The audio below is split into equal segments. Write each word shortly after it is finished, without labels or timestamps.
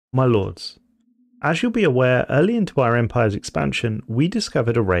My lords, as you'll be aware, early into our Empire's expansion, we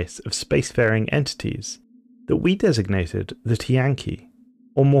discovered a race of spacefaring entities that we designated the Tiyanki,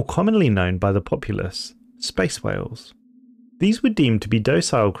 or more commonly known by the populace, space whales. These were deemed to be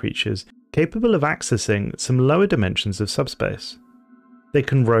docile creatures capable of accessing some lower dimensions of subspace. They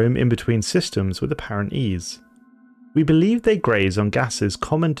can roam in between systems with apparent ease. We believe they graze on gases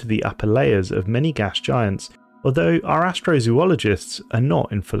common to the upper layers of many gas giants, although our astrozoologists are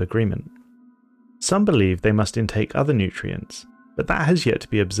not in full agreement. Some believe they must intake other nutrients, but that has yet to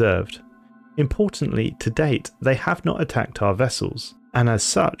be observed. Importantly, to date, they have not attacked our vessels, and as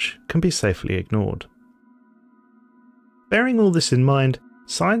such, can be safely ignored. Bearing all this in mind,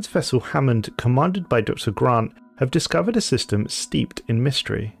 science vessel Hammond, commanded by Dr. Grant, have discovered a system steeped in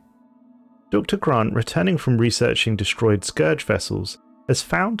mystery. Dr. Grant, returning from researching destroyed Scourge vessels, has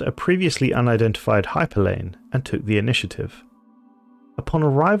found a previously unidentified hyperlane and took the initiative. Upon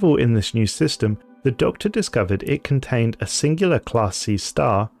arrival in this new system, the Doctor discovered it contained a singular Class C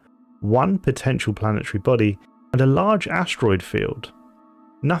star, one potential planetary body, and a large asteroid field.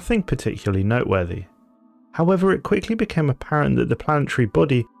 Nothing particularly noteworthy. However, it quickly became apparent that the planetary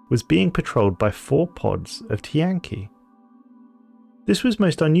body was being patrolled by 4 pods of Tiyanki. This was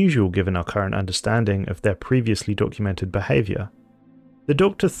most unusual given our current understanding of their previously documented behaviour. The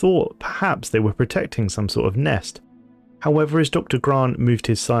Doctor thought perhaps they were protecting some sort of nest. However, as Dr. Grant moved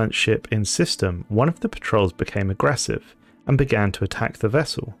his science ship in system, one of the patrols became aggressive and began to attack the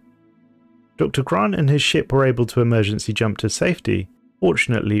vessel. Dr. Grant and his ship were able to emergency jump to safety,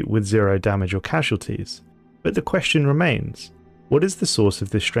 fortunately with 0 damage or casualties. But the question remains, what is the source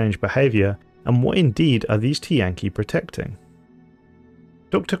of this strange behaviour, and what indeed are these Tiyanki protecting?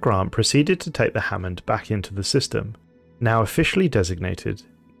 Dr. Grant proceeded to take the Hammond back into the system, now officially designated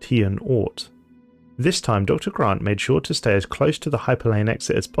Tiyun Ort. This time Dr. Grant made sure to stay as close to the hyperlane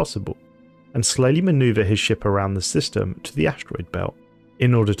exit as possible, and slowly manoeuvre his ship around the system to the asteroid belt,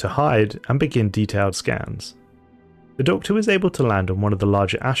 in order to hide and begin detailed scans. The Doctor was able to land on one of the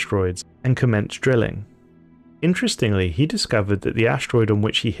larger asteroids and commence drilling. Interestingly, he discovered that the asteroid on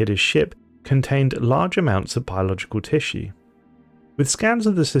which he hid his ship contained large amounts of biological tissue. With scans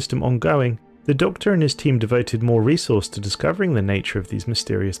of the system ongoing, the Doctor and his team devoted more resource to discovering the nature of these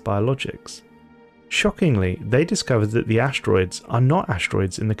mysterious biologics. Shockingly, they discovered that the asteroids are not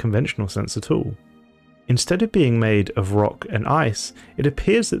asteroids in the conventional sense at all. Instead of being made of rock and ice, it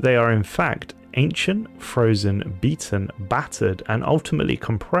appears that they are in fact ancient, frozen, beaten, battered, and ultimately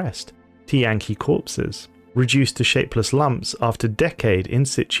compressed Tiyanki corpses, reduced to shapeless lumps after decade in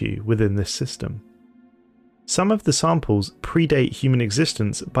situ within this system. Some of the samples predate human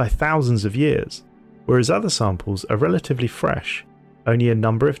existence by thousands of years, whereas other samples are relatively fresh, only a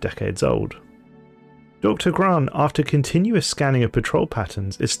number of decades old. Dr. Grant, after continuous scanning of patrol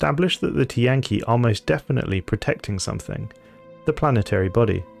patterns, established that the Tiyanki are most definitely protecting something, the planetary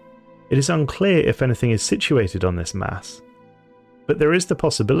body. It is unclear if anything is situated on this mass, but there is the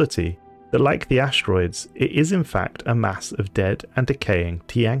possibility that, like the asteroids, it is in fact a mass of dead and decaying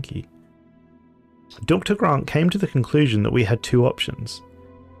Tiyanki. Dr. Grant came to the conclusion that we had 2 options: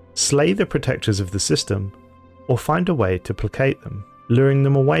 slay the protectors of the system, or find a way to placate them, luring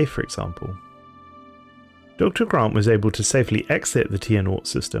them away, for example. Dr. Grant was able to safely exit the Tiyun Ort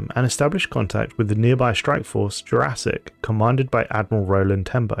system and establish contact with the nearby strike force Jurassic, commanded by Admiral Roland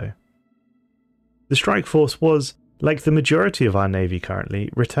Tembo. The strike force was, like the majority of our navy currently,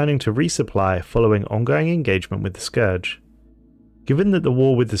 returning to resupply following ongoing engagement with the Scourge. Given that the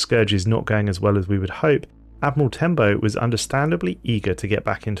war with the Scourge is not going as well as we would hope, Admiral Tembo was understandably eager to get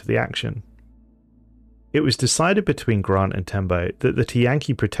back into the action. It was decided between Grant and Tembo that the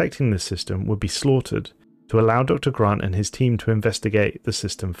Tiyanki protecting the system would be slaughtered, to allow Dr. Grant and his team to investigate the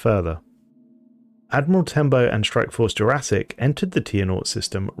system further. Admiral Tembo and Strike Force Jurassic entered the Tiyun Ort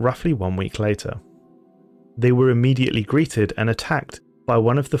system roughly 1 week later. They were immediately greeted and attacked by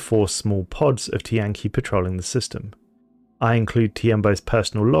one of the 4 small pods of Tiyanki patrolling the system. I include Tiembo's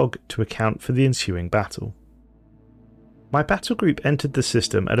personal log to account for the ensuing battle. My battle group entered the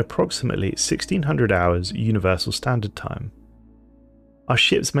system at approximately 1600 hours Universal Standard Time. Our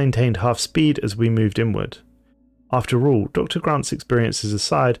ships maintained half speed as we moved inward. After all, Dr. Grant's experiences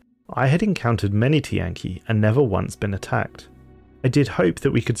aside, I had encountered many Tiyanki and never once been attacked. I did hope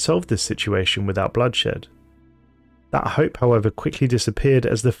that we could solve this situation without bloodshed. That hope, however, quickly disappeared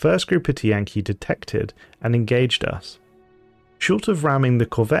as the first group of Tiyanki detected and engaged us. Short of ramming the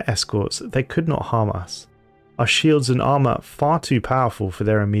corvette escorts, they could not harm us. Our shields and armour far too powerful for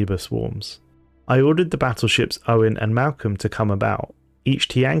their amoeba swarms. I ordered the battleships Owen and Malcolm to come about. Each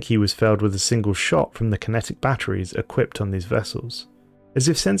Tiyanki was felled with a single shot from the kinetic batteries equipped on these vessels. As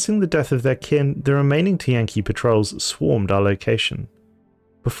if sensing the death of their kin, the remaining Tiyanki patrols swarmed our location.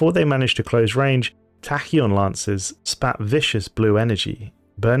 Before they managed to close range, tachyon lances spat vicious blue energy,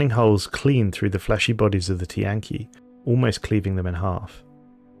 burning holes clean through the fleshy bodies of the Tiyanki, almost cleaving them in half.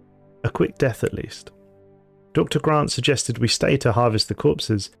 A quick death at least. Dr. Grant suggested we stay to harvest the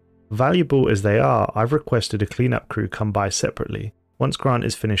corpses. Valuable as they are, I've requested a cleanup crew come by separately once Grant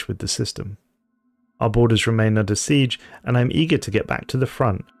is finished with the system. Our borders remain under siege, and I'm eager to get back to the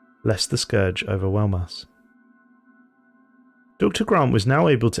front, lest the scourge overwhelm us. Dr. Grant was now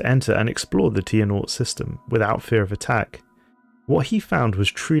able to enter and explore the Tiyun Ort system without fear of attack. What he found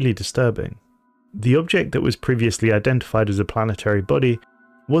was truly disturbing. The object that was previously identified as a planetary body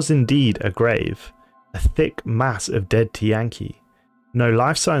was indeed a grave, a thick mass of dead Tiyanki. No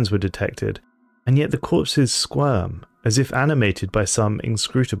life signs were detected, and yet the corpses squirm, as if animated by some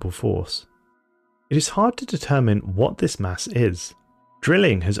inscrutable force. It is hard to determine what this mass is.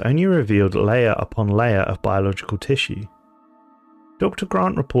 Drilling has only revealed layer upon layer of biological tissue. Dr.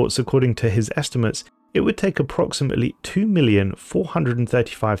 Grant reports according to his estimates, it would take approximately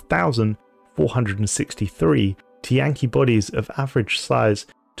 2,435,463 Tiyanki bodies of average size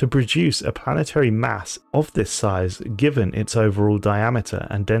to produce a planetary mass of this size given its overall diameter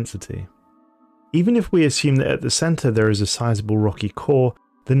and density. Even if we assume that at the centre there is a sizable rocky core,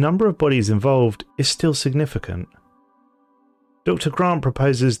 the number of bodies involved is still significant. Dr. Grant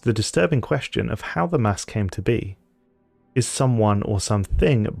proposes the disturbing question of how the mass came to be. Is someone or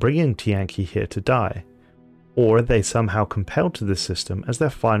something bringing Tiyanki here to die? Or are they somehow compelled to this system as their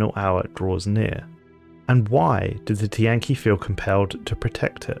final hour draws near? And why did the Tiyanki feel compelled to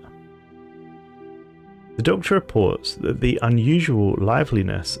protect it? The Doctor reports that the unusual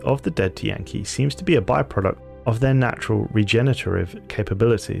liveliness of the dead Tiyanki seems to be a byproduct of their natural regenerative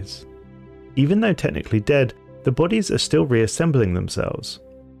capabilities. Even though technically dead, the bodies are still reassembling themselves.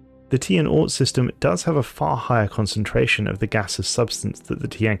 The Tiyun Ort system does have a far higher concentration of the gaseous substance that the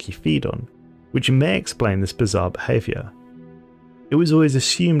Tiyanki feed on, which may explain this bizarre behaviour. It was always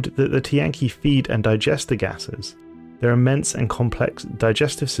assumed that the Tiyanki feed and digest the gases, their immense and complex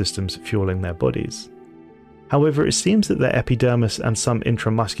digestive systems fueling their bodies. However, it seems that their epidermis and some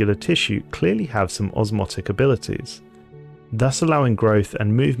intramuscular tissue clearly have some osmotic abilities, thus allowing growth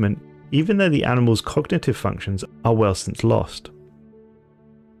and movement even though the animal's cognitive functions are well since lost.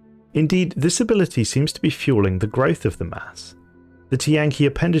 Indeed, this ability seems to be fueling the growth of the mass. The Tiyanki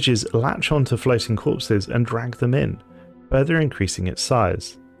appendages latch onto floating corpses and drag them in, further increasing its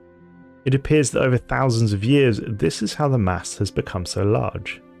size. It appears that over thousands of years, this is how the mass has become so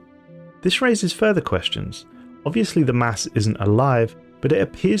large. This raises further questions. Obviously the mass isn't alive, but it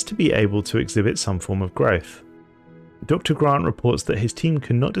appears to be able to exhibit some form of growth. Dr. Grant reports that his team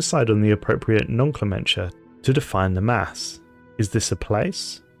could not decide on the appropriate nomenclature to define the mass. Is this a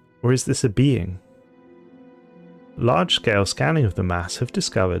place, or is this a being? Large-scale scanning of the mass have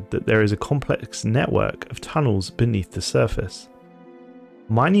discovered that there is a complex network of tunnels beneath the surface.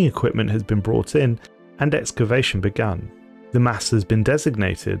 Mining equipment has been brought in and excavation begun. The mass has been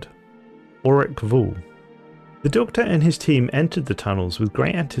designated Auric Vul. The Doctor and his team entered the tunnels with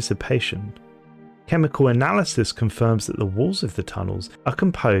great anticipation. Chemical analysis confirms that the walls of the tunnels are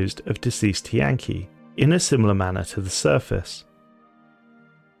composed of deceased Tiyanki, in a similar manner to the surface.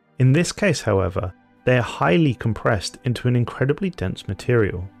 In this case, however, they are highly compressed into an incredibly dense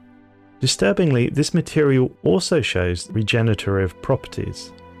material. Disturbingly, this material also shows regenerative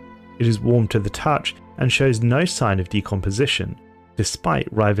properties. It is warm to the touch and shows no sign of decomposition,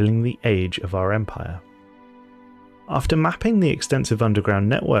 despite rivaling the age of our empire. After mapping the extensive underground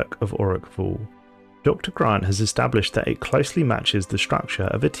network of Auric Vul, Dr. Grant has established that it closely matches the structure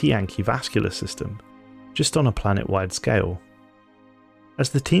of a Tiyanki vascular system, just on a planet-wide scale. As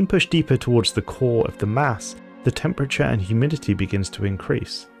the team push deeper towards the core of the mass, the temperature and humidity begins to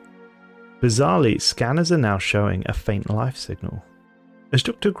increase. Bizarrely, scanners are now showing a faint life signal. As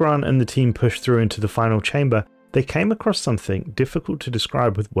Dr. Grant and the team pushed through into the final chamber, they came across something difficult to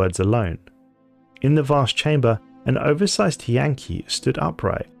describe with words alone. In the vast chamber, an oversized Tiyanki stood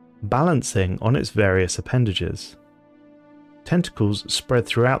upright, balancing on its various appendages. Tentacles spread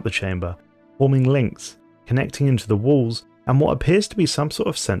throughout the chamber, forming links, connecting into the walls, and what appears to be some sort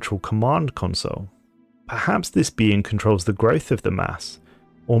of central command console. Perhaps this being controls the growth of the mass,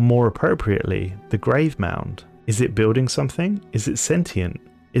 or more appropriately, the grave mound. Is it building something? Is it sentient?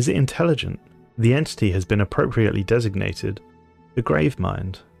 Is it intelligent? The entity has been appropriately designated the grave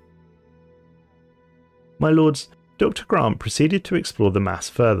mind. My lords, Dr. Grant proceeded to explore the mass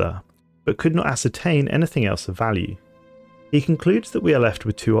further, but could not ascertain anything else of value. He concludes that we are left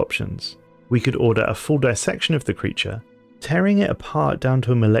with two options. We could order a full dissection of the creature, tearing it apart down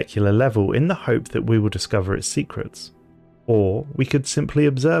to a molecular level in the hope that we will discover its secrets. Or we could simply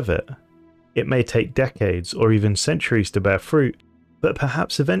observe it. It may take decades or even centuries to bear fruit, but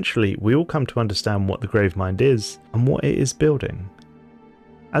perhaps eventually we will come to understand what the Gravemind is and what it is building.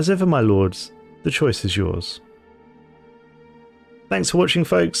 As ever, my lords, the choice is yours. Thanks for watching,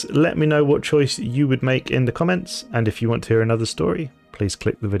 folks. Let me know what choice you would make in the comments, and if you want to hear another story, please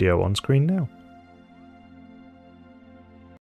click the video on screen now.